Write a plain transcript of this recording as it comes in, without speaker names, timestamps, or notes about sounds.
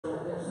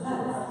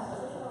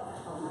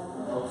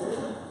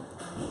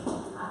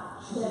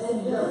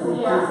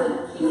Yeah,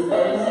 she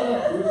said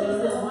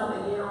she's one to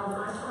get on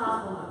my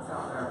compliments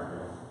out there.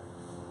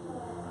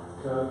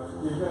 So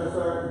you're going to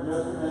start in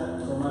just a minute,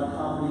 so my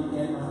copy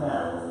in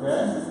now,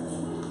 okay?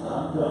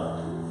 I'm done.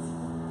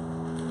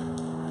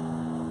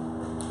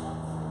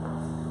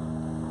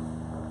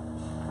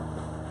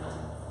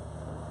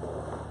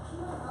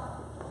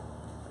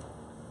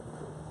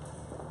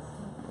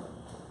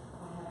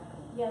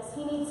 Yes,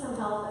 he needs some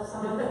help if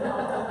someone can help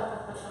him.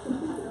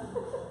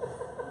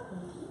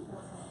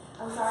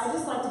 I'm sorry, I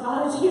just like to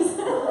bother Jesus.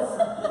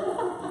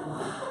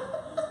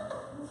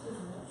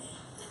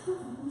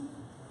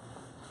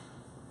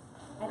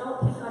 I don't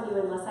pick on you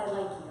unless I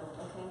like you,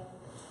 okay?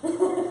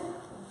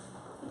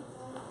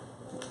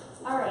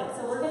 Alright, so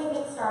we're going to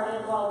get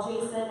started while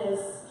Jason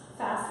is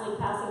fastly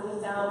passing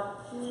things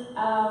out.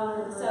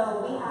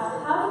 So we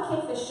have How to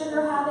Kick the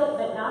Sugar Habit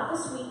But Not the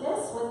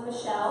Sweetness with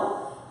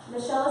Michelle.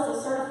 Michelle is a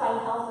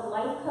certified health and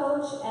life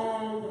coach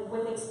and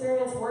with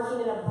experience working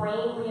in a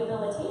brain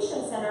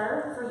rehabilitation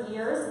center for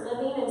years,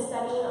 living and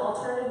studying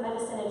alternative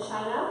medicine in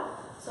China.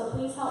 So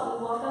please help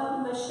me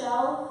welcome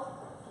Michelle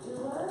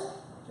Ewer.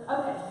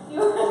 Okay,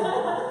 Ewer.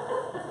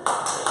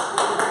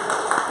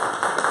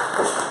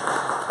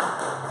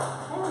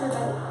 Hi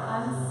everybody,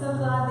 I'm so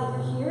glad that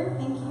you're here.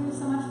 Thank you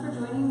so much for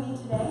joining me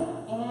today.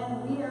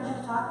 And we are going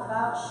to talk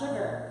about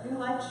sugar. Who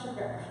likes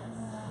sugar?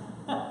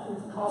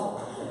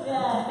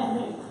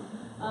 Yeah.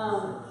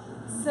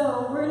 So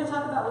we're going to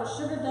talk about what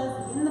sugar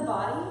does in the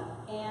body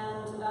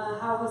and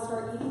how we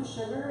start eating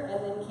sugar and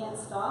then can't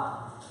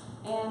stop,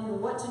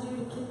 and what to do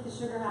to kick the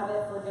sugar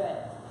habit for good.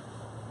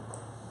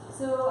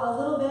 So a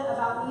little bit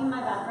about me and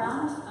my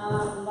background.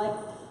 Like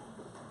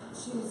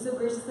she so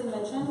graciously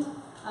mentioned,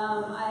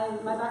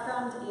 my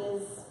background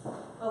is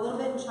a little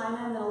bit in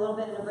China and then a little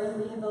bit in a brain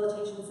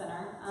rehabilitation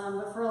center.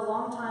 But for a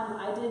long time,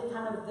 I did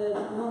kind of the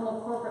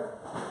normal corporate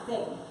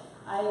thing.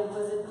 I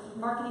was a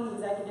marketing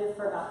executive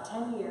for about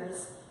 10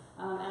 years,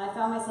 and I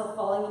found myself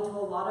falling into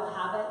a lot of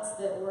habits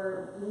that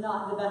were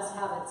not the best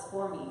habits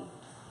for me.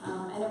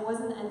 And it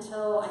wasn't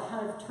until I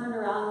kind of turned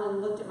around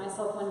and looked at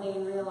myself one day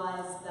and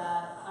realized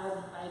that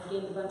I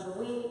gained a bunch of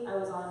weight, I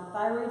was on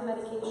thyroid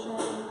medication,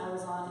 I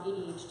was on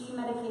ADHD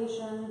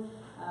medication,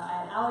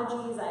 I had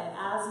allergies, I had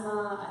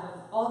asthma, I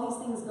have all these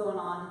things going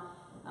on.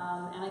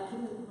 And I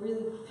couldn't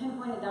really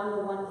pinpoint it down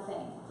to one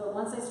thing. But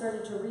once I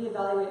started to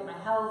reevaluate my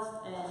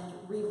health and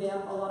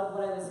revamp a lot of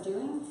what I was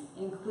doing,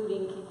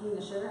 including kicking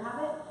the sugar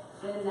habit,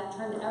 then that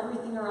turned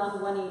everything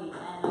around 180.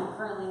 And I'm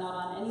currently not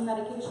on any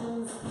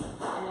medications,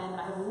 and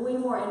I have way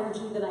more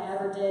energy than I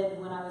ever did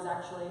when I was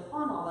actually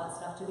on all that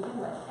stuff to begin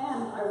with.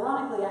 And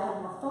ironically, I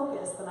have more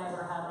focus than I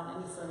ever had on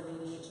any sort of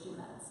ADHD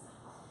meds.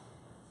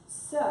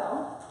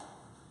 So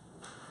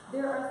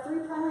there are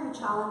three primary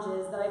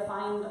challenges that I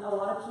find a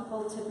lot of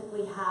people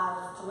typically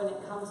have when it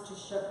comes to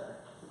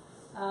sugar.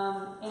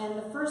 And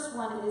the first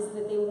one is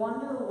that they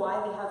wonder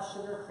why they have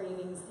sugar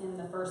cravings in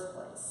the first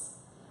place.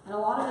 And a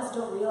lot of us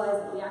don't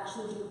realize that we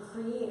actually do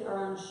create our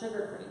own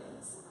sugar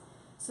cravings.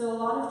 So a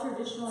lot of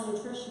traditional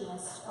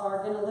nutritionists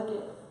are going to look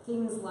at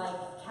things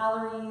like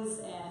calories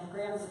and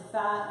grams of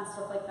fat and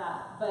stuff like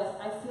that. But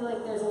I feel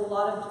like there's a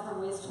lot of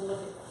different ways to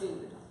look at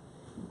food.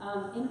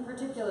 In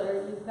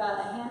particular, you've got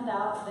a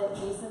handout that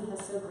Jason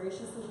has so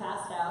graciously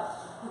passed out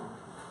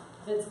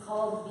that's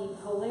called the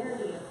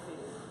polarity of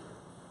food.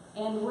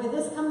 And where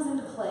this comes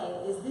into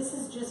play is this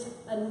is just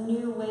a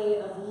new way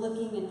of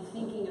looking and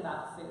thinking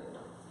about food.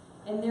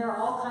 And there are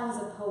all kinds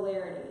of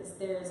polarities.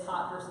 There's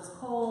hot versus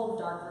cold,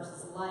 dark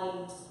versus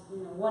light,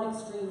 one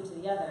extreme to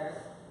the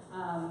other.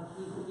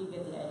 You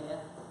get the idea.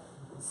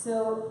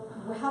 So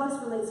how this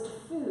relates to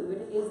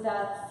food is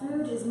that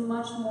food is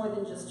much more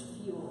than just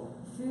fuel.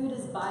 Food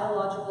is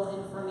biological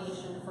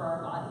information for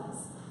our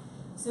bodies.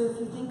 So if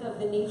you think of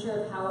the nature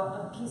of how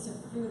a piece of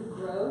food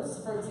grows,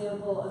 for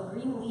example, a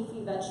green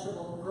leafy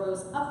vegetable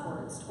grows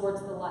upwards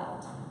towards the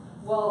light.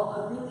 Well,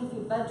 a green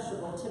leafy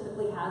vegetable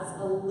typically has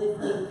a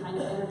lifting kind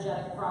of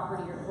energetic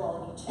property or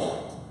quality to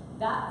it.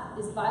 That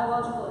is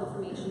biological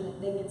information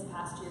that then gets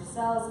passed to your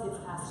cells,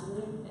 gets passed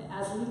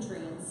as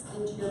nutrients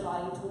into your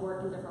body to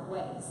work in different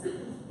ways.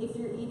 If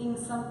you're eating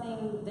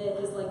something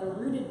that is like a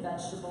rooted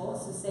vegetable,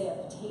 so say a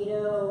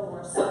potato or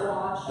a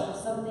squash or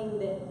something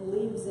that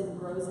lives and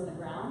grows in the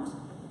ground,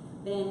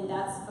 then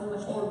that's a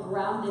much more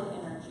grounded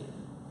energy.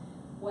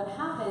 What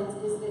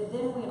happens is that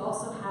then we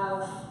also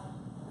have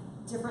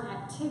different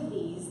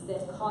activities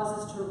that cause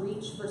us to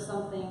reach for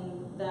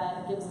something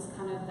that gives us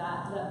kind of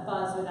that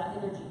buzz or that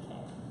energy kick.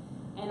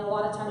 And a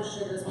lot of times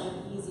sugar is one of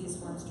the easiest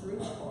ones to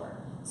reach for.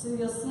 So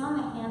you'll see on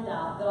the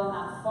handout that on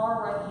that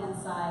far right-hand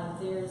side,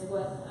 there's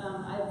what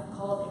I've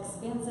called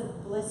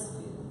expansive bliss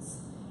foods.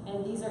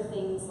 And these are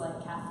things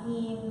like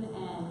caffeine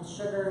and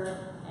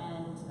sugar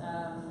and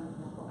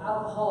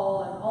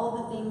alcohol and all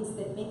the things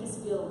that make us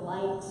feel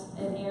light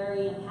and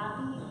airy and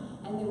happy.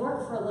 And they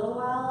work for a little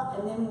while,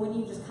 and then when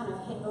you just kind of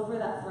hit over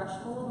that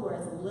threshold where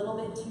it's a little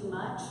bit too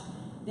much,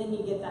 then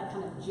you get that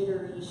kind of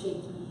jittery,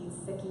 shaky,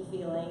 sicky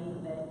feeling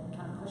that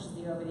kind of pushes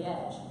you over the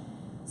edge.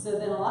 So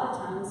then a lot of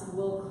times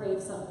we'll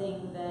crave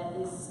something that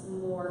is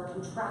more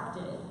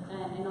contracted,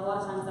 and a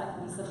lot of times that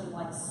can be something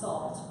like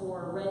salt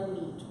or red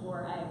meat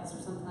or eggs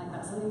or something like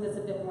that, something that's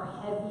a bit more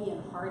heavy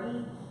and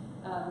hearty,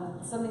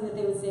 something that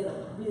they would say like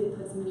really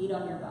puts meat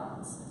on your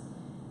bones.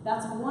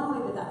 That's one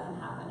way that that can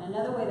happen.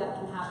 Another way that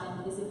can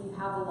happen is if you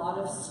have a lot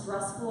of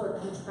stressful or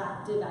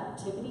contracted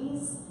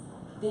activities,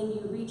 then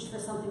you reach for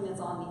something that's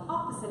on the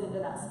opposite end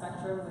of that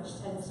spectrum, which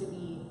tends to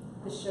be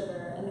the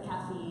sugar and the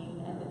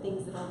caffeine and the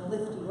things that will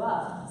lift you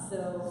up.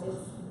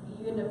 So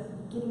you end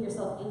up getting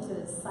yourself into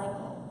this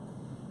cycle.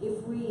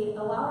 If we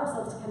allow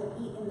ourselves to kind of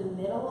eat in the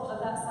middle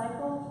of that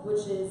cycle,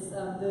 which is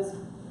those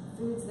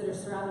foods that are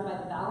surrounded by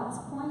the balance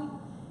point,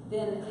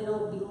 then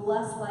it'll be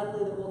less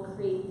likely that we'll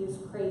create these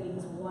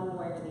cravings one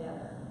way or the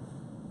other.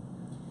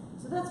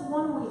 So that's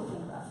one way to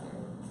think about food.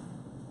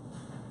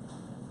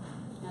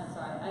 I'm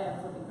sorry, I am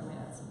flipping through my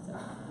notes.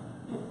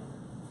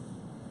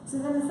 So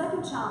then the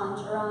second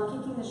challenge around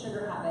kicking the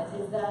sugar habit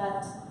is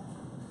that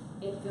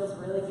it feels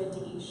really good to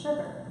eat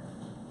sugar,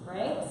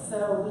 right?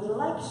 So we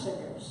like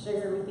sugar.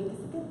 Sugar we think is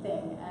a good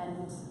thing.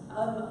 And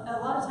a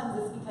lot of times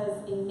it's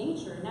because in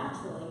nature,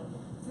 naturally,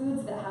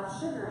 foods that have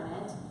sugar in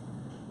it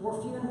were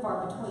few and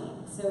far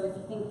between. So if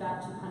you think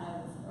back to kind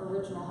of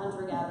original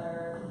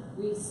hunter-gatherer,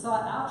 we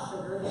sought out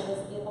sugar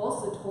because it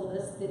also told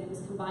us that it was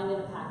combined in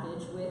a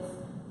package with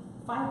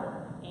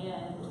fiber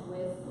and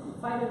with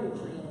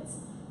phytonutrients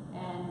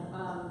and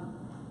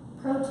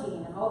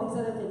protein and all these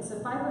other things. So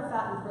fiber,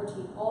 fat, and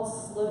protein all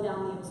slow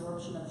down the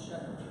absorption of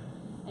sugar.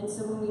 And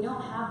so when we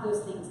don't have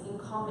those things in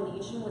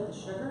combination with the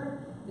sugar,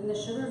 then the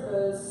sugar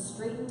goes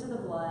straight into the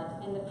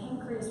blood and the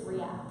pancreas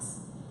reacts.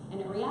 And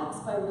it reacts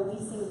by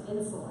releasing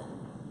insulin.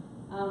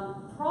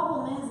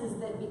 Problem is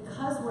that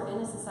because we're in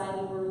a society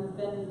where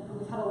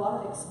we've had a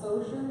lot of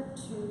exposure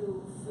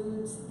to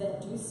foods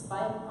that do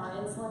spike our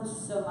insulin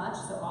so much,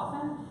 so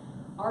often,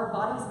 our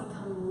bodies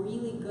become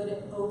really good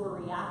at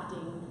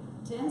overreacting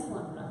to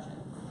insulin production.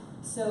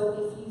 So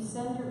if you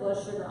send your blood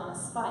sugar on a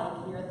spike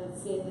and you're at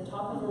the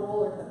top of a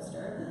roller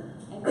coaster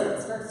and then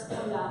it starts to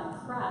come down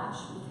and crash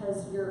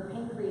because your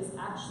pancreas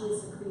actually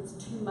secretes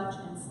too much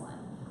insulin.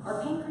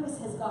 Our pancreas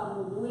has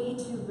gotten way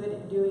too good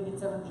at doing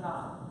its own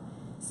job.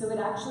 So it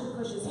actually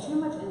pushes too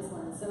much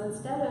insulin. So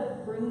instead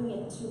of bringing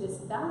it to this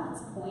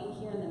balance point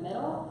here in the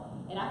middle,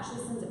 it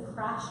actually sends it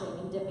crashing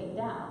and dipping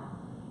down.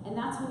 And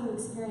that's when you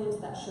experience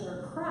that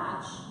sugar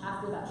crash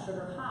after that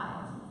sugar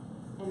high.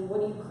 And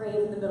what do you crave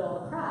in the middle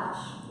of a crash?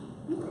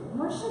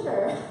 More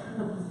sugar.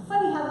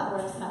 Funny how that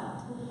works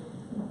out.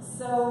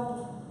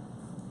 So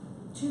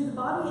to the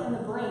body and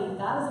the brain,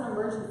 that is an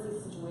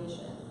emergency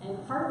situation.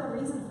 And part of the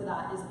reason for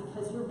that is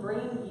because your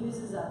brain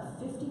uses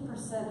up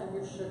 50% of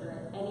your sugar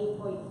at any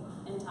point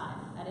in time,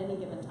 at any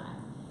given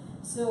time.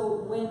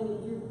 So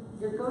when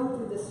you're going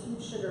through this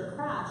huge sugar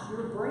crash,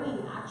 your brain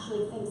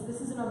actually thinks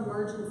this is an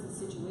emergency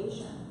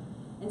situation.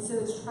 And so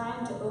it's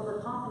trying to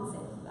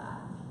overcompensate for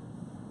that.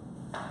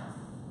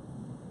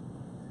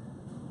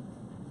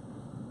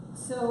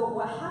 So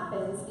what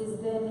happens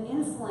is then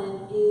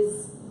insulin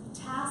is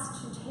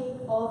tasked to take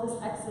all this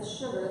excess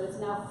sugar that's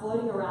now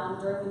floating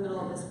around during the middle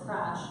of this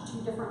crash to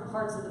different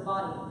parts of the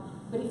body.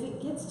 But if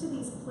it gets to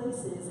these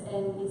places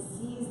and it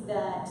sees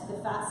that the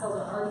fat cells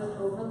are already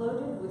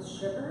overloaded with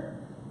sugar,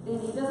 then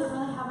it doesn't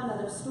really have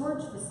another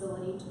storage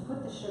facility to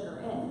put the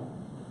sugar in.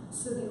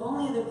 So the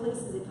only other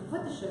places it can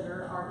put the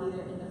sugar are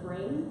either in the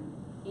brain,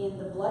 in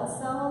the blood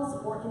cells,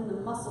 or in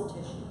the muscle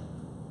tissue.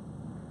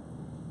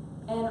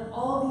 And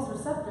all of these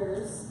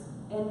receptors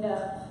end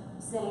up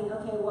saying,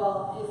 okay,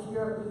 well, if you've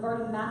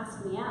already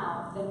maxed me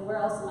out, then where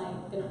else am I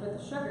going to put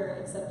the sugar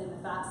except in the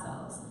fat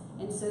cells?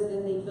 And so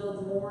then they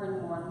build more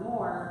and more and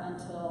more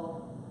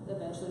until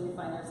eventually we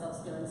find ourselves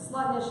feeling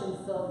sluggish and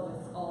filled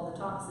with all the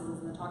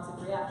toxins and the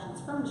toxic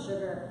reactions from the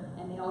sugar,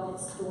 and they all get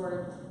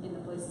stored in the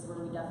places where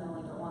we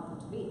definitely don't want them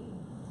to be.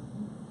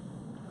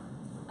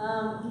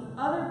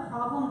 The other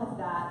problem with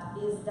that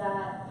is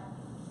that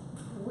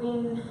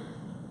when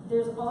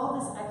there's all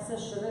this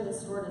excess sugar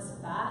that's stored as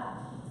fat,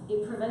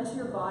 it prevents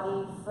your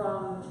body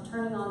from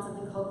turning on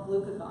something called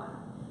glucagon.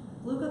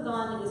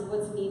 Glucagon is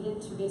what's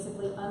needed to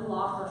basically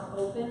unlock or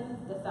open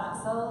the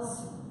fat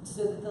cells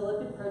so that the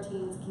lipid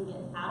proteins can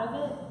get out of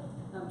it,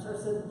 or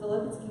so that the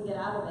lipids can get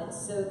out of it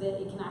so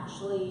that it can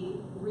actually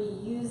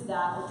reuse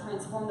that or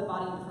transform the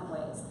body in different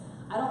ways.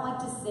 I don't like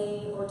to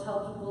say or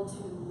tell people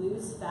to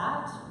lose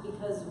fat,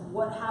 because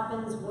what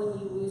happens when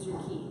you lose your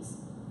keys?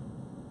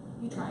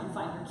 You try and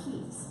find your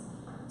keys.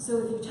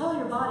 So if you tell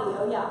your body,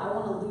 oh yeah, I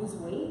want to lose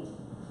weight,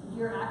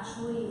 you're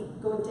actually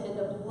going to end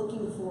up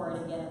looking for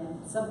it again,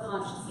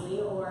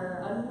 subconsciously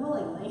or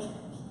unwillingly,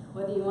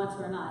 whether you want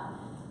to or not.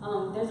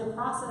 There's a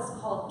process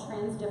called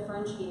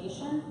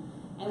transdifferentiation,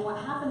 and what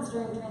happens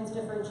during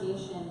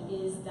transdifferentiation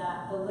is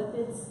that the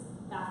lipids,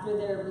 after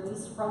they're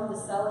released from the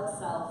cell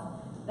itself,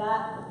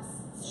 that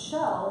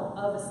shell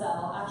of a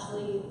cell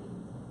actually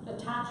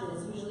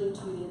attaches, usually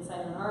to the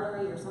inside of an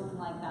artery or something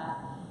like that,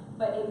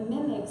 but it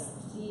mimics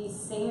the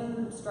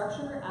same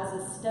structure as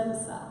a stem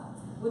cell,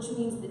 which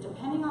means that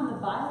depending on the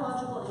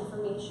biological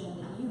information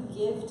that you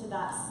give to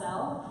that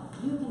cell,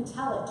 you can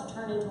tell it to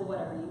turn into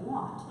whatever you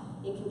want.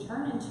 It can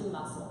turn into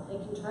muscle,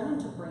 it can turn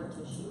into brain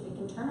tissue, it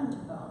can turn into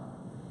bone.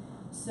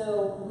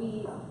 So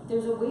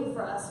there's a way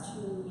for us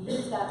to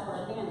use that to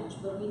our advantage,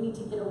 but we need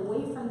to get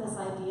away from this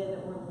idea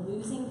that we're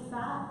losing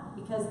fat,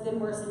 because then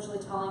we're essentially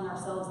telling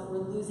ourselves that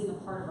we're losing a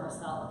part of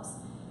ourselves.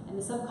 And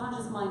the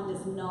subconscious mind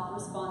does not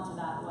respond to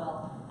that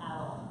well at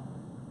all.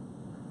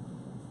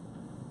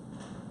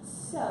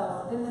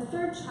 So then the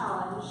third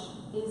challenge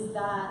is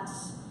that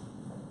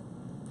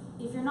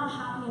if you're not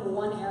happy in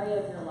one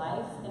area of your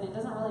life, and it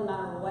doesn't really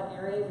matter what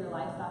area of your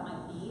life that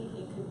might be,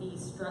 it could be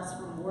stress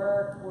from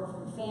work or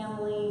from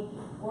family,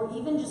 or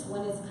even just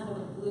when it's kind of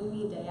a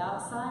gloomy day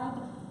outside,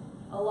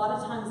 a lot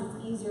of times it's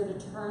easier to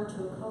turn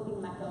to a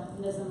coping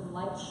mechanism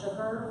like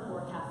sugar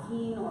or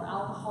caffeine or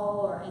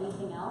alcohol or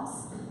anything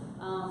else.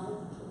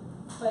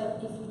 But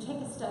if you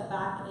take a step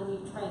back and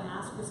you try and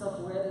ask yourself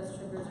where those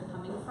triggers are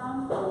coming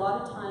from, a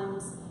lot of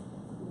times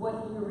what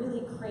you're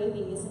really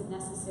craving isn't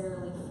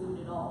necessarily food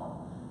at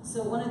all.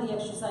 So one of the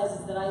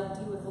exercises that I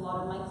do with a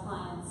lot of my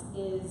clients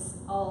is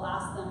I'll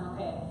ask them,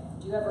 okay,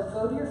 do you ever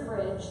go to your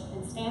fridge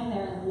and stand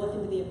there and look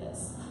into the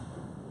abyss?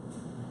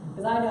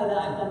 Because I know that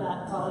I've done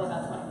that probably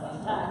about 20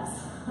 million times.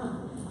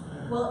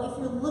 Well, if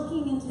you're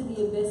looking into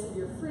the abyss of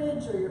your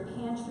fridge or your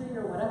pantry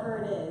or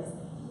whatever it is,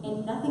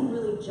 and nothing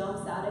really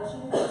jumps out at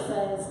you that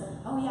says,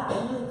 oh yeah,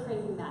 I'm really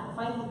craving that. If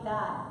I eat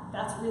that,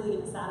 that's really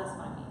going to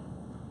satisfy me.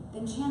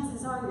 Then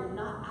chances are you're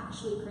not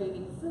actually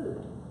craving food.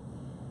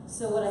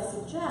 So what I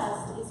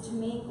suggest is to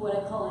make what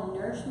I call a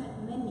nourishment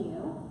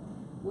menu,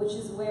 which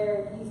is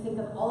where you think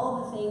of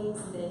all the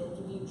things that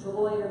give you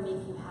joy or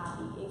make you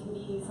happy. It can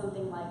be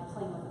something like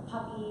playing with a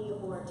puppy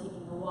or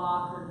taking a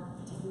walk or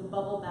taking a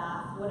bubble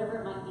bath, whatever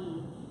it might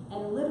be,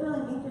 and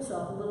literally make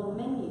yourself a little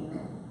menu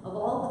of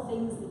all the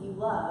things that you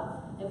love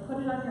and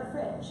put it on your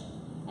fridge.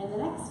 And the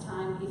next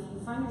time, if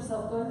you find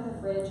yourself going to the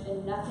fridge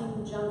and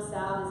nothing jumps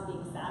out as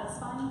being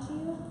satisfying to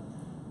you,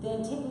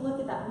 then take a look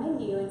at that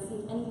menu and see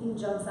if anything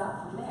jumps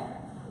out from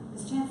there.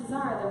 Because chances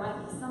are there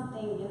might be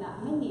something in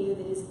that menu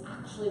that is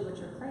actually what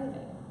you're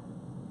craving.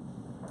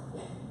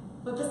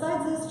 But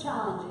besides those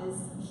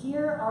challenges,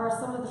 here are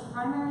some of the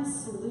primary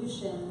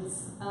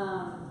solutions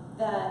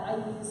that I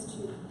use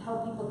to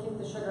help people kick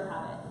the sugar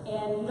habit.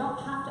 And you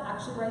don't have to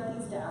actually write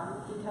these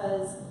down,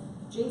 because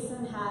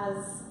Jason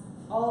has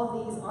all of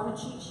these on a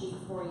cheat sheet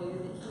for you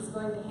that he's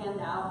going to hand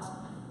out.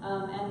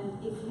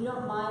 And if you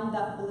don't mind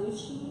that blue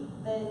sheet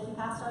that he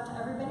passed out to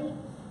everybody,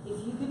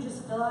 if you could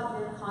just fill out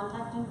your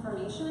contact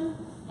information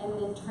and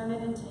then turn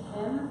it into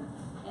him,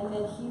 and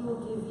then he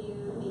will give you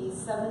the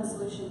 7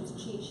 solutions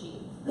cheat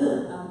sheet.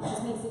 It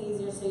just makes it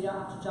easier so you don't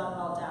have to jot it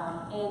all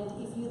down.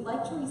 And if you'd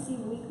like to receive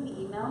weekly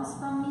emails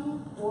from me,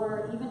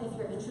 or even if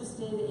you're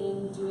interested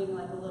in doing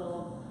like a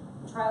little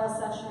trial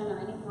session or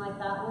anything like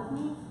that with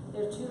me,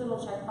 there are 2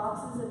 little check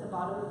boxes at the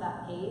bottom of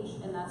that page,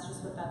 and that's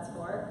just what that's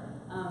for.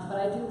 But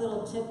I do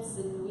little tips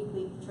and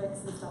weekly tricks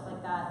and stuff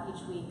like that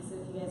each week, so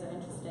if you guys are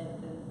interested,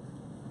 then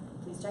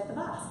please check the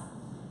box.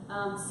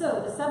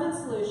 So the 7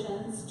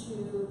 solutions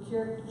to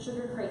cure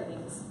sugar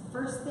cravings.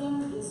 First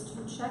thing is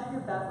to check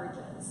your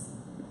beverages.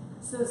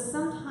 So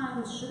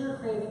sometimes sugar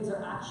cravings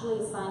are actually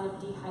a sign of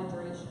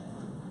dehydration.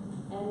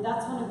 And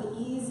that's one of the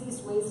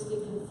easiest ways to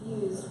get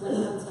confused when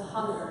it comes to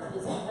hunger,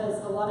 is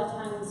because a lot of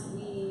times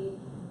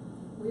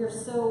we are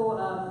so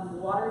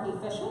water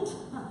deficient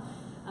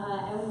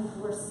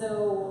and we're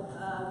so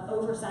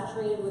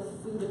oversaturated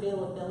with food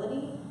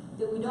availability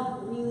that we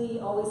don't really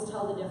always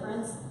tell the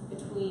difference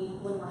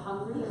between when we're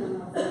hungry and when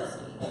we're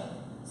thirsty.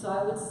 So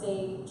I would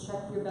say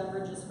check your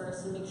beverages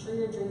first and make sure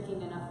you're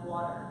drinking enough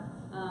water.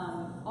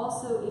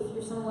 Also, if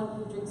you're someone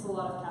who drinks a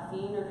lot of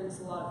caffeine or drinks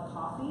a lot of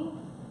coffee,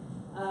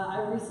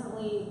 I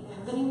recently,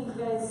 have any of you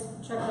guys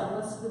checked out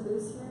most of the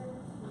booths here?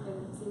 Have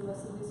you seen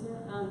most of the booths here?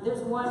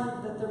 There's one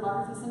at the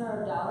Thermography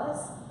Center of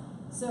Dallas.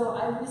 So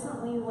I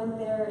recently went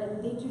there,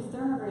 and they do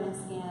thermogram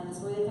scans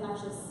where they can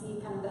actually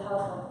see kind of the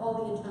health of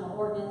all the internal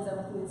organs,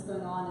 everything that's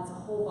going on. It's a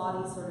whole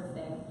body sort of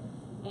thing.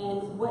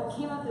 And what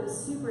came up that was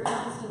super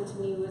interesting to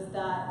me was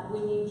that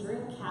when you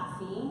drink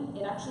caffeine,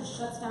 it actually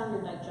shuts down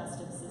your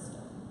digestive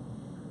system.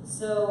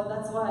 So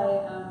that's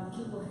why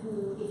people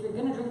who, if you're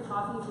going to drink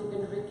coffee, if you're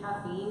going to drink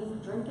caffeine,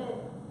 drink it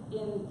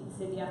in,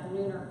 say, the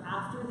afternoon or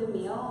after the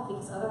meal,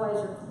 because otherwise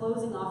you're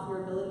closing off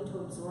your ability to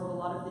absorb a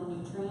lot of the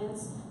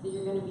nutrients that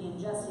you're going to be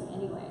ingesting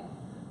anyway.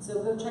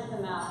 So go check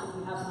them out if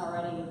you haven't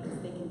already, because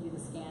they can do the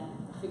scan,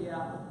 figure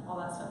out all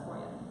that stuff for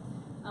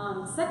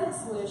you. Second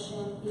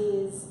solution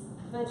is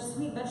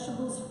sweet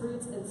vegetables,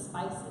 fruits, and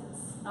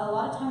spices. A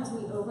lot of times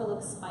we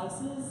overlook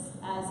spices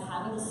as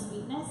having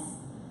sweetness,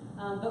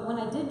 but when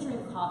I did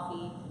drink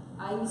coffee,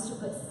 I used to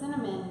put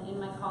cinnamon in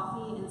my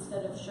coffee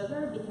instead of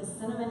sugar, because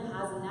cinnamon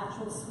has a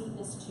natural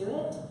sweetness to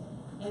it,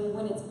 and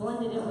when it's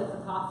blended in with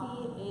the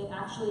coffee, it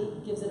actually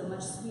gives it a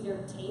much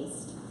sweeter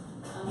taste.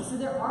 So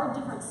there are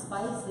different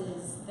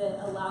spices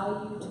that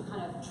allow you to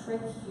kind of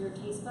trick your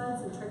taste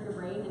buds and trick your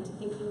brain into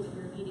thinking that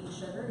you're eating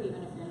sugar,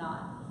 even if you're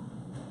not.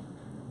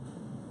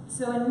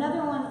 So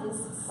another one is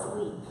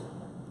sleep.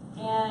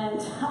 And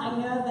I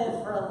know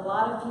that for a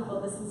lot of people,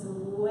 this is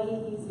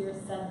way easier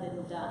said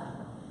than done.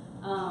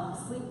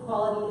 Sleep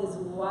quality is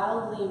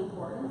wildly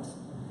important.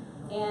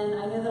 And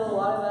I know that a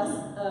lot of us,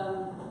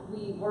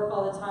 we work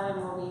all the time,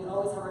 or we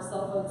always have our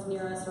cell phones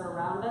near us or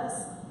around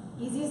us.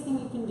 Easiest thing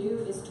you can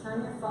do is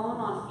turn your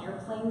phone on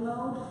airplane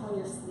mode when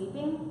you're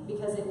sleeping,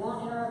 because it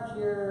won't interrupt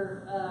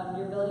your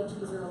ability to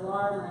use your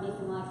alarm or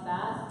anything like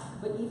that.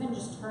 But even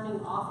just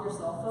turning off your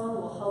cell phone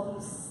will help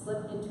you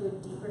slip into a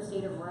deeper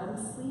state of REM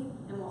sleep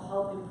and will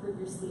help improve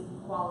your sleep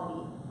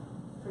quality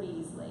pretty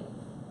easily.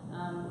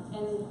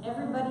 And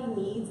everybody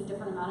needs a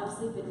different amount of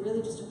sleep. It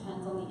really just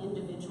depends on the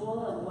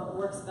individual and what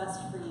works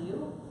best for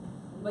you.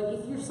 But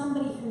if you're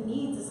somebody who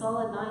needs a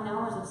solid 9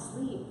 hours of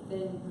sleep,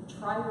 then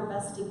try your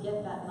best to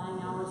get that 9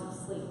 hours of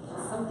sleep.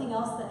 Something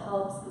else that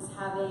helps is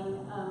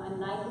having a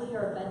nightly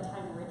or a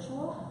bedtime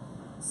ritual.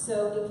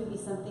 So it could be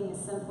something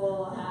as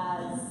simple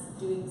as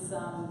doing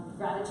some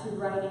gratitude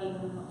writing,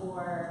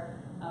 or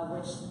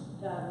which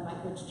my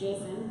coach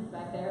Jason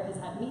back there has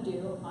had me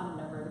do on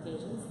a number of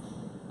occasions.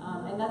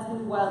 And that's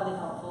been wildly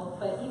helpful.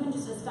 But even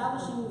just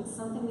establishing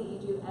something that you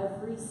do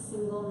every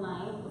single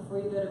night before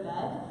you go to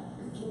bed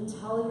can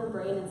tell your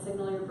brain and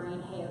signal your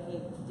brain, hey,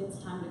 okay,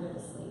 it's time to go to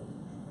sleep.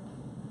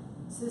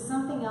 So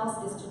something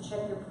else is to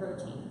check your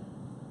protein.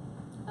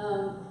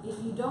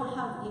 If you don't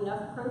have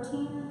enough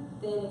protein,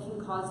 then it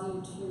can cause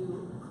you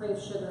to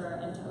crave sugar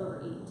and to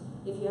overeat.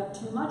 If you have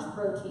too much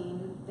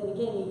protein, then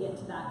again you get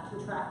to that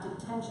contracted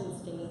tension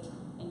state,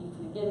 and you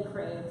can again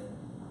crave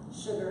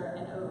sugar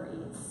and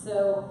overeat.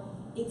 So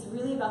it's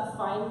really about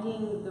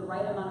finding the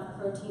right amount of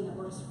protein that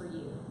works for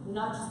you.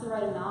 Not just the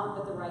right amount,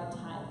 but the right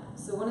type.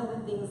 So one of the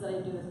things that I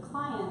do with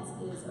clients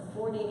is a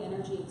 4-day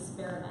energy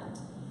experiment.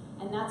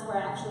 And that's where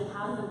I actually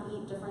have them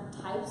eat different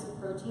types of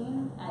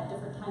protein at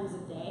different times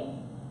of day.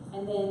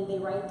 And then they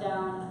write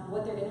down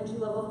what their energy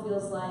level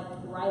feels like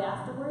right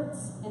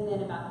afterwards, and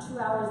then about 2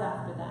 hours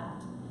after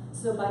that.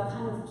 So by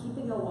kind of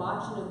keeping a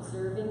watch and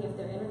observing if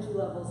their energy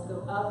levels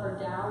go up or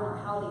down, or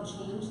how they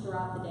change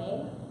throughout the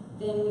day,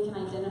 then we can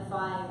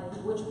identify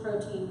which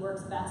protein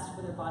works best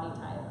for their body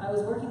type. I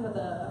was working with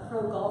a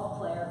pro golf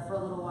player for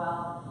a little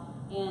while,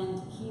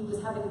 and he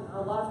was having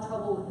a lot of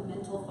trouble with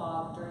mental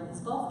fog during his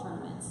golf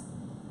tournaments.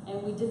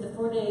 And we did the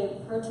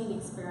 4-day protein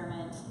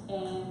experiment,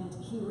 and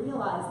he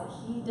realized that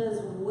he does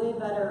way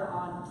better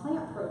on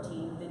plant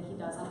protein than he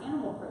does on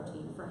animal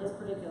protein for his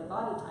particular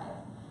body type.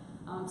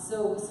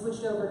 So we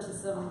switched over to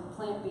some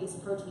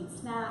plant-based protein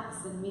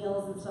snacks and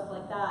meals and stuff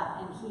like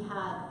that, and he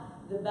had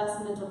the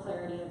best mental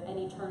clarity of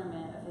any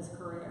tournament of his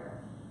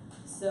career.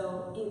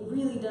 So it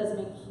really does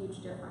make a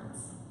huge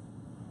difference.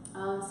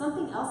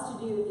 Something else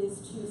to do is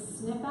to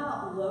sniff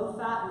out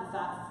low-fat and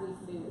fat-free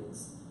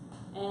foods.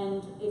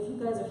 And if you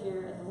guys are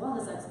here at the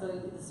Wellness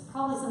Expo, this is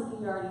probably something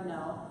you already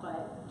know,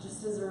 but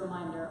just as a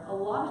reminder, a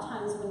lot of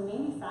times when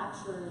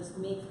manufacturers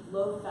make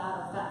low-fat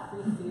or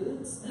fat-free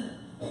foods,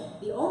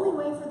 the only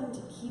way for them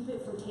to keep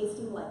it from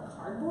tasting like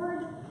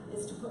cardboard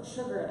is to put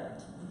sugar in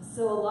it.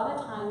 So a lot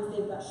of times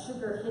they've got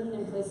sugar hidden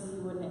in places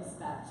you wouldn't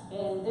expect.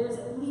 And there's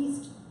at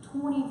least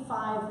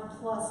 25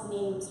 plus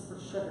names for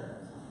sugar.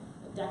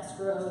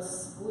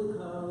 Dextrose,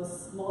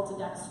 glucose,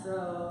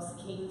 maltodextrose,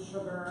 cane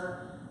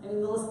sugar. I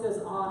mean, the list goes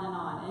on and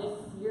on. And if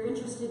you're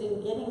interested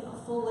in getting a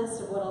full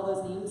list of what all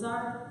those names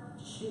are,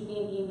 shoot me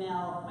an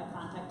email, my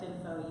contact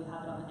info, you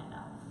have it on the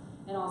handout.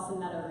 And I'll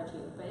send that over to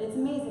you. But it's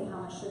amazing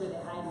how much sugar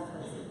they hide in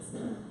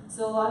places.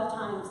 So a lot of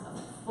times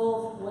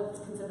what's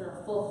considered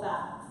a full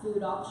fat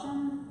food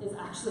option is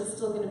actually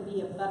still going to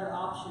be a better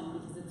option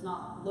because it's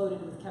not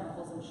loaded with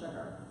chemicals and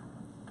sugar.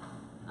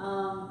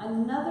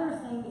 Another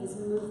thing is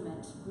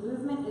movement.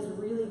 Movement is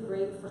really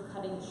great for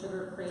cutting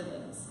sugar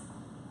cravings.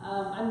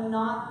 I'm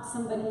not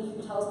somebody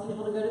who tells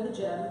people to go to the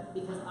gym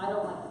because I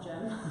don't like the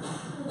gym.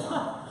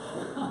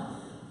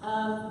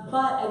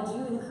 But I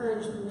do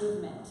encourage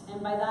movement.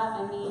 And by that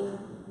I mean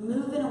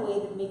move in a way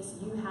that makes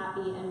you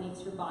happy and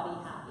makes your body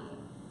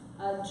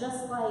happy.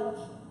 Just like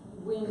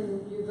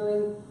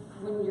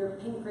when your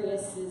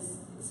pancreas is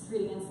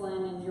secreting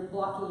insulin and you're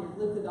blocking your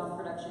glucagon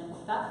production,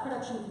 that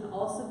production can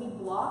also be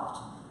blocked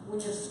when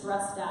you're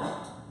stressed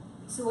out.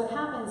 So what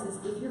happens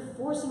is if you're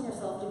forcing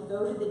yourself to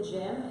go to the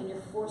gym and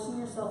you're forcing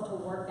yourself to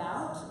work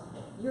out,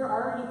 you're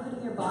already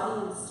putting your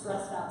body in a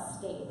stressed out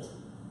state.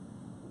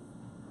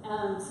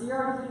 So you're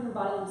already putting your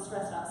body in a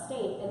stressed out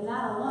state, and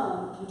that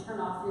alone can turn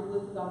off your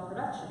glucagon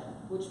production,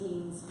 which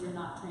means you're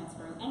not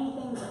transferring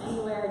anything to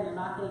anywhere and you're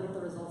not going to get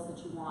the results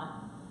that you want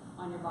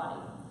on your body.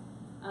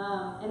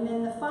 And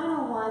then the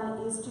final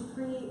one is to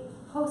create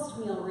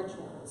post-meal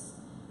rituals.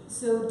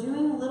 So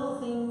doing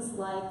little things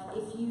like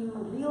if you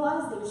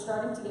realize that you're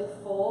starting to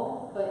get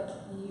full,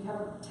 but you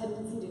have a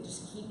tendency to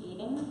just keep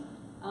eating,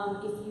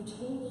 if you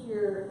take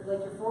your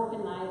fork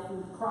and knife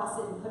and cross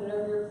it and put it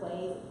over your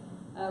plate.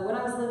 When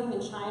I was living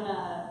in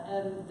China,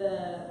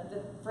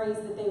 the phrase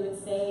that they would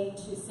say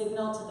to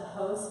signal to the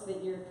host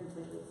that you're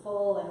completely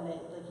full and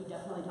that you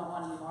definitely don't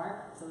want any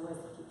more, so otherwise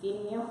they keep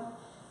feeding you,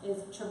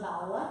 is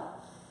chabala.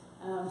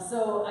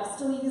 So I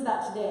still use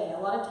that today. A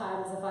lot of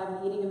times if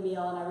I'm eating a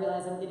meal and I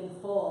realize I'm getting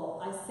full,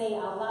 I say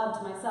out loud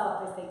to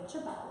myself, I say,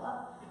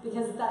 Chihuahua,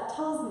 because that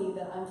tells me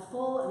that I'm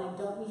full and I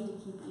don't need to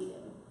keep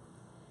eating.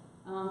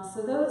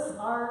 So those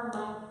are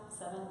my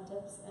 7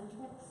 tips and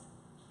tricks.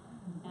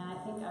 And I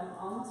think I'm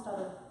almost out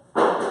of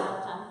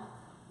time.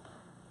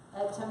 I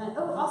have 10 minutes.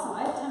 Oh, awesome.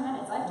 I have 10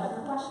 minutes. I have time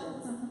for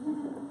questions.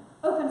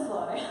 Open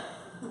floor.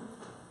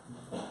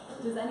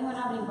 Does anyone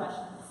have any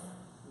questions?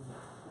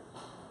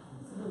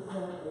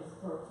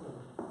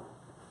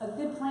 A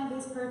good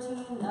plant-based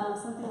protein,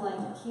 something like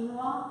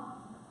quinoa.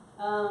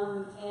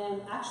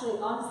 And actually,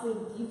 honestly,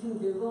 you can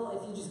Google,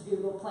 if you just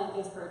Google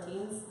plant-based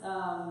proteins,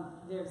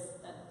 there's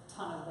a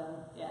ton of them.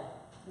 Yeah,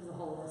 there's a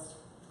whole list.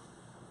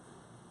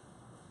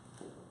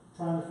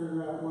 Trying to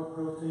figure out what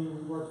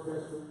protein works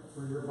best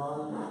for your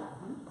body.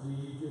 Do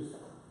you just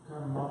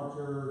kind of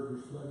monitor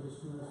your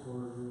sluggishness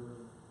or your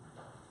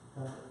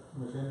how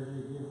much energy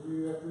it gives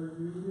you after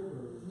you eat it?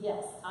 Or?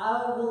 Yes,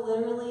 I'll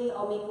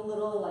make a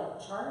little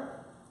like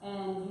chart,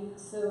 and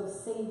so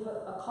say you put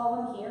a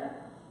column here,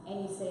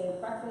 and you say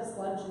breakfast,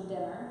 lunch, and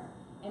dinner,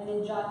 and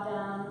then jot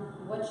down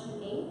what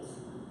you ate,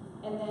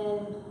 and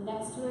then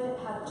next to it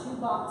have 2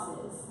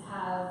 boxes.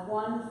 Have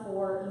one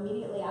for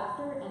immediately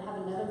after, and have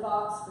another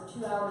box for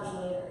 2 hours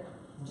later.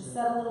 Just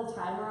set a little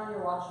timer on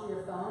your watch or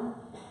your phone,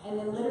 and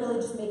then literally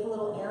just make a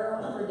little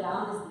arrow up or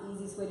down is the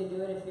easiest way to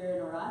do it if you're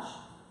in a rush.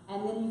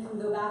 And then you can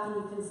go back and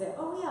you can say,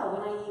 oh yeah, when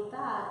I ate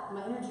that,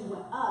 my energy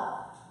went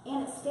up,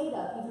 and it stayed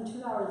up even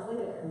 2 hours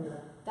later. Okay.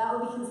 That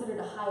would be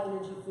considered a high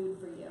energy food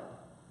for you.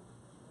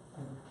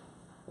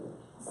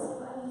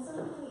 So, I mean,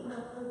 some people eat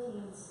more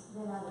proteins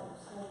than others.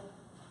 Like,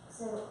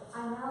 so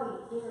I now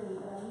eat dairy,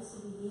 but I used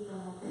to be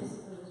vegan. I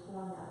basically was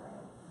born that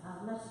way,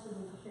 much to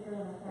the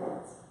chagrin of my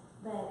parents.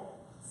 But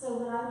so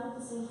would I do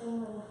the same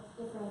thing with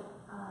different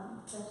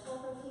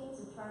vegetable proteins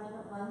and try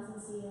different ones and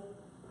see if,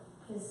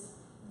 because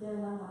they're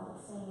not all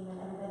the same and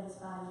everybody's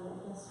body, I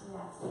guess,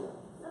 reacts to it.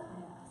 Okay.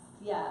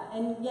 Yeah,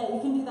 and yeah, you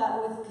can do that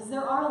with, because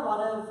there are a lot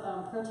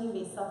of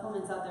protein-based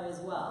supplements out there as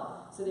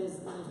well. So there's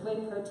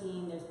whey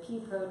protein, there's pea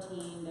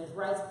protein, there's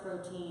rice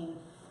protein.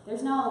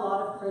 There's now a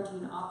lot of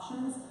protein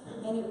options,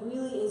 and it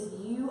really is,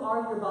 you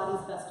are your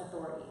body's best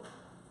authority.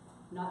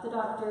 Not the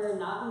doctor,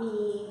 not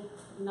me,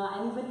 not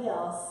anybody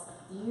else.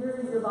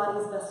 You're your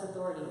body's best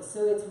authority.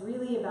 So it's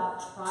really about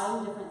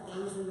trying different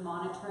things and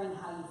monitoring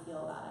how you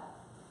feel about it.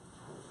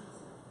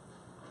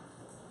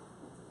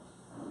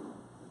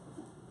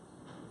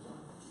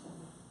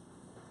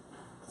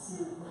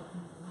 So,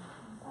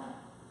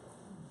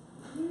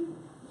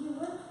 you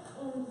work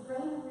in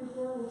brain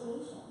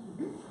rehabilitation.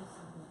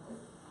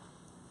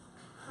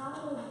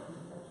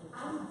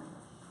 I'm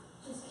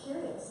just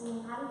curious, I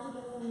mean, how did you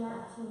get from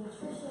that to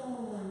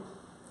nutrition,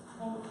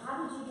 and how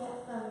did you get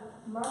from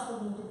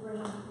marketing to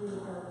brain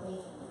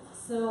rehabilitation?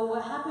 So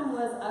what happened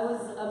was I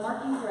was a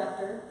marketing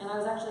director, and I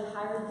was actually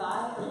hired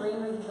by a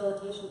brain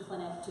rehabilitation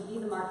clinic to be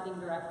the marketing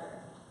director.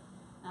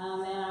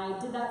 And I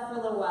did that for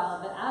a little while,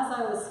 but as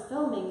I was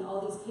filming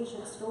all these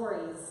patient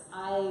stories,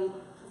 I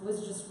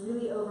was just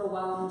really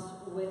overwhelmed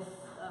with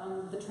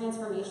the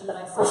transformation that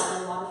I saw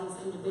in a lot of these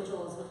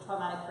individuals with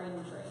traumatic brain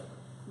injury.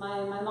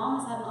 My mom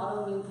has had an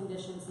autoimmune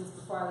condition since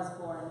before I was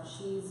born.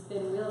 She's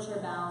been wheelchair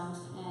bound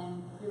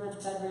and pretty much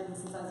bedridden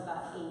since I was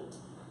about 8.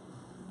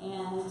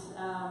 And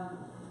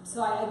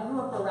so I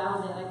grew up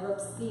around it. I grew up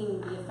seeing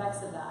the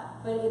effects of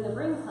that. But in the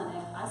brain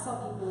clinic, I saw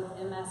people with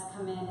MS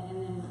come in and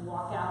then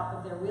walk out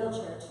of their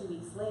wheelchair 2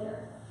 weeks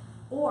later.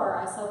 Or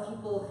I saw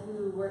people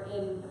who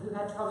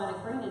had traumatic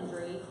brain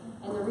injury,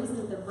 and the reason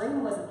that their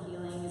brain wasn't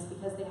healing is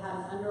because they had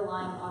an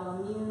underlying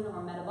autoimmune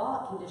or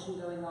metabolic condition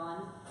going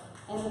on.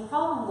 And the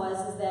problem was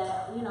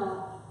that, you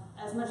know,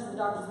 as much as the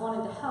doctors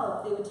wanted to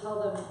help, they would tell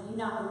them, you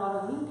now have an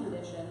autoimmune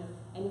condition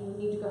and you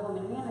need to go home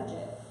and manage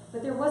it.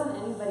 But there wasn't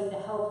anybody to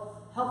help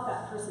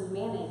that person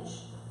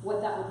manage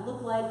what that would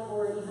look like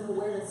or even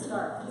where to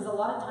start. Because a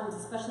lot of times,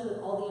 especially with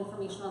all the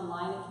information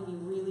online, it can be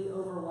really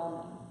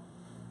overwhelming.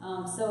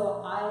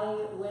 So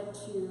I went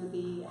to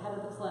the head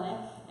of the clinic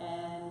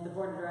and the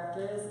board of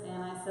directors,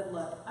 and I said,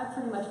 look, I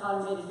pretty much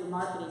automated your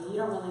marketing. You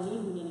don't really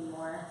need me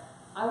anymore.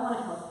 I want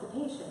to help the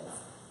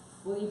patients.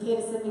 Will you pay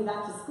to send me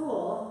back to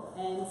school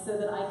and so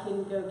that I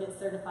can go get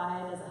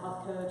certified as a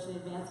health coach in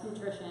advanced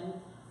nutrition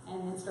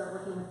and then start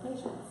working with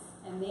patients?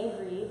 And they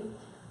agreed.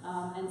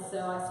 And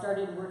so I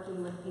started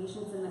working with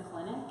patients in the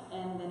clinic,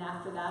 and then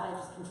after that I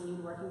just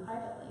continued working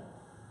privately.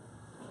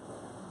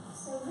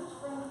 So which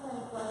brain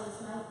clinic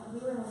was? We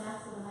were in an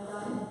accident, my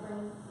daughter had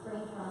brain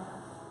trauma.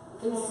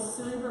 It was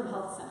Cerebrum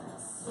Health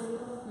Centers.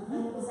 Cerebral?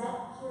 And is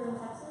that here in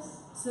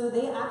Texas? So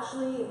they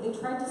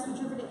tried to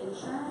switch over to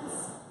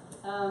insurance,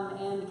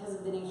 and because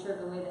of the nature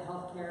of the way that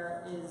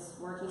healthcare is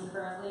working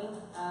currently,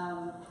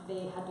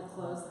 they had to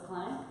close the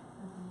clinic.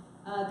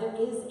 There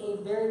is a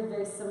very,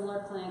 very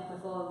similar clinic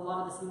with a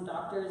lot of the same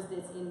doctors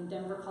that's in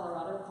Denver,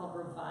 Colorado called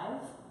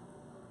Revive.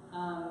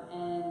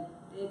 And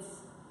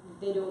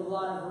they do a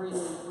lot of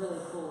really, really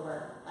cool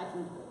work. I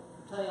can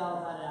tell you all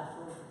about it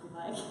afterwards if you'd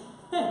like.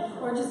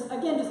 Or just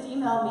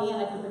email me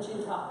and I can put you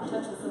in touch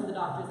with some of the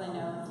doctors I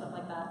know and stuff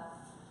like that.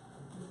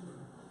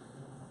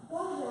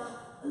 What about,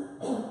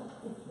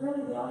 it's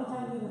really the only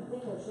time you can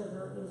think of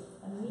sugar is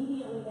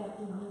immediately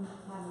after you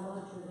have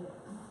lunch or dinner.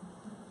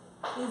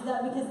 Is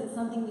that because it's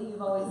something that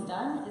you've always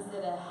done? Is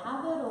it a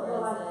habit or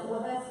is it?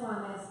 Well, that's why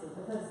I'm asking,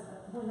 because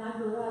when I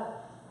grew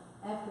up,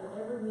 after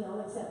every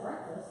meal except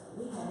breakfast,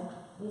 we had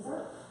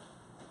dessert.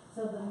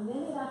 So the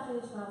minute I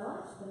finish my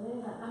lunch,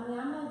 I'm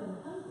not even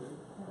hungry,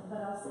 but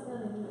I'll sit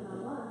down and eat my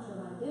lunch or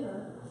my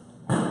dinner,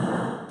 and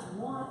I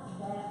want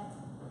that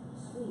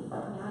sweet. I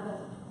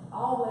don't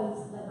always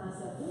let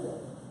myself do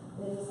it,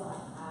 but it's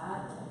like,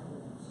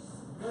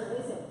 where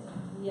is it?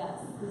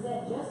 Yes. Is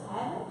that just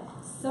habit?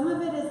 Some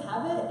of it is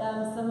habit,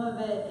 some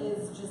of it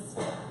is just,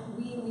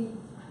 we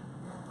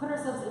put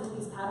ourselves into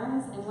these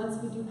patterns, and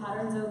once we do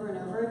patterns over and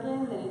over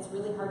again, then it's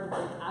really hard to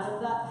break out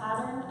of that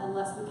pattern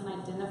unless we can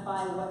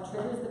identify what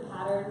triggers the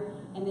pattern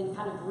and then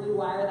kind of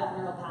rewire that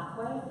neural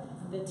pathway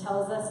that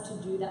tells us to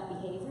do that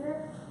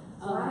behavior.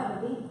 So I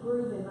have a deep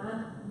groove in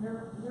my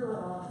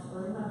neurons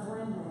or in my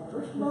brain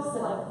matter. Most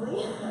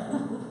likely.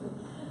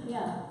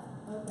 Yeah.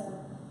 Okay.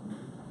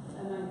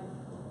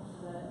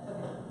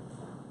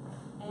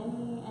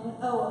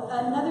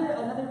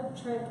 Another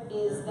trick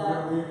is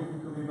that. We're leaving, you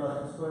can leave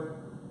out this way.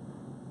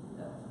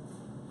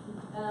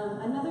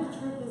 Another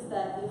trick is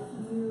that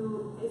if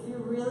you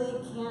really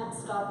can't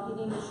stop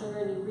eating sugar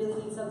and you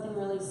really need something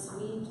really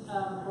sweet,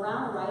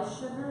 brown rice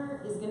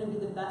sugar is going to be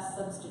the best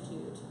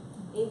substitute.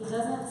 It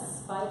doesn't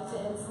spike the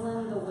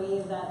insulin the way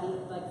that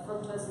like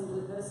fructose and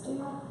glucose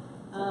do.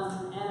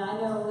 And I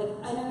know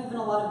even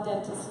a lot of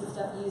dentists and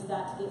stuff use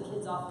that to get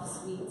kids off the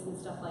sweets and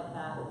stuff like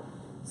that.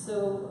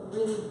 So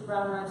really,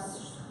 brown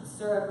rice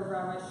syrup or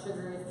brown rice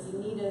sugar, if you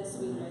need a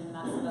sweetener, then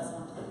that's the best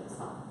one to use.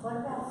 What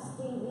about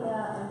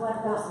stevia and what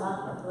about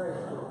monk fruit?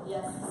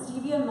 Yes,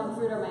 stevia and monk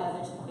fruit are my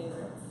other two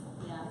favorites.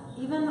 Yeah,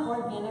 even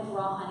organic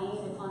raw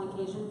honey on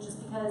occasion,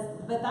 just because.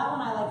 But that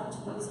one I like to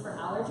use for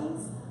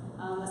allergies,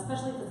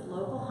 especially if it's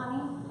local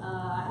honey.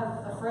 I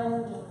have a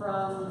friend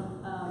from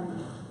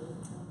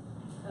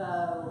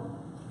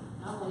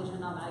not Malaysia,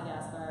 not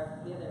Madagascar,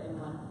 the other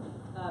one.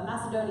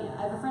 Macedonia.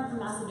 I have a friend from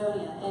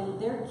Macedonia, and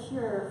their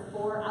cure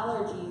for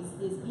allergies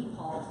is bee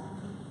pollen.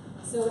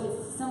 So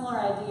it's a similar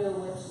idea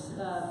with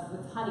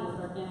honey,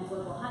 with organic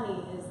local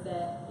honey, is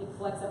that it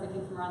collects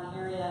everything from around the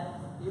area.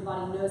 Your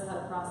body knows how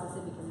to process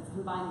it because it's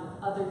combined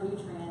with other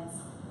nutrients.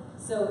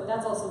 So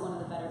that's also one of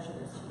the better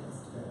sugars to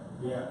use.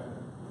 Yeah.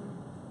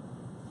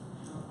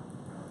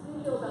 How do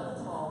you feel about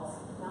the talls?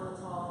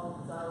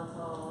 Mannitol,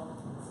 xylitol,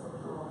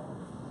 sorbitol.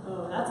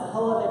 Oh, that's a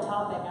whole other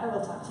topic. I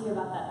will talk to you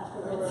about that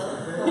afterwards.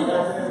 If you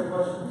guys have any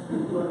questions,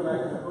 please go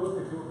back to the booth.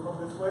 If you will come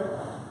this way. If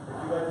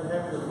you'd like to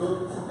have the book,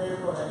 piece of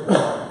paper, and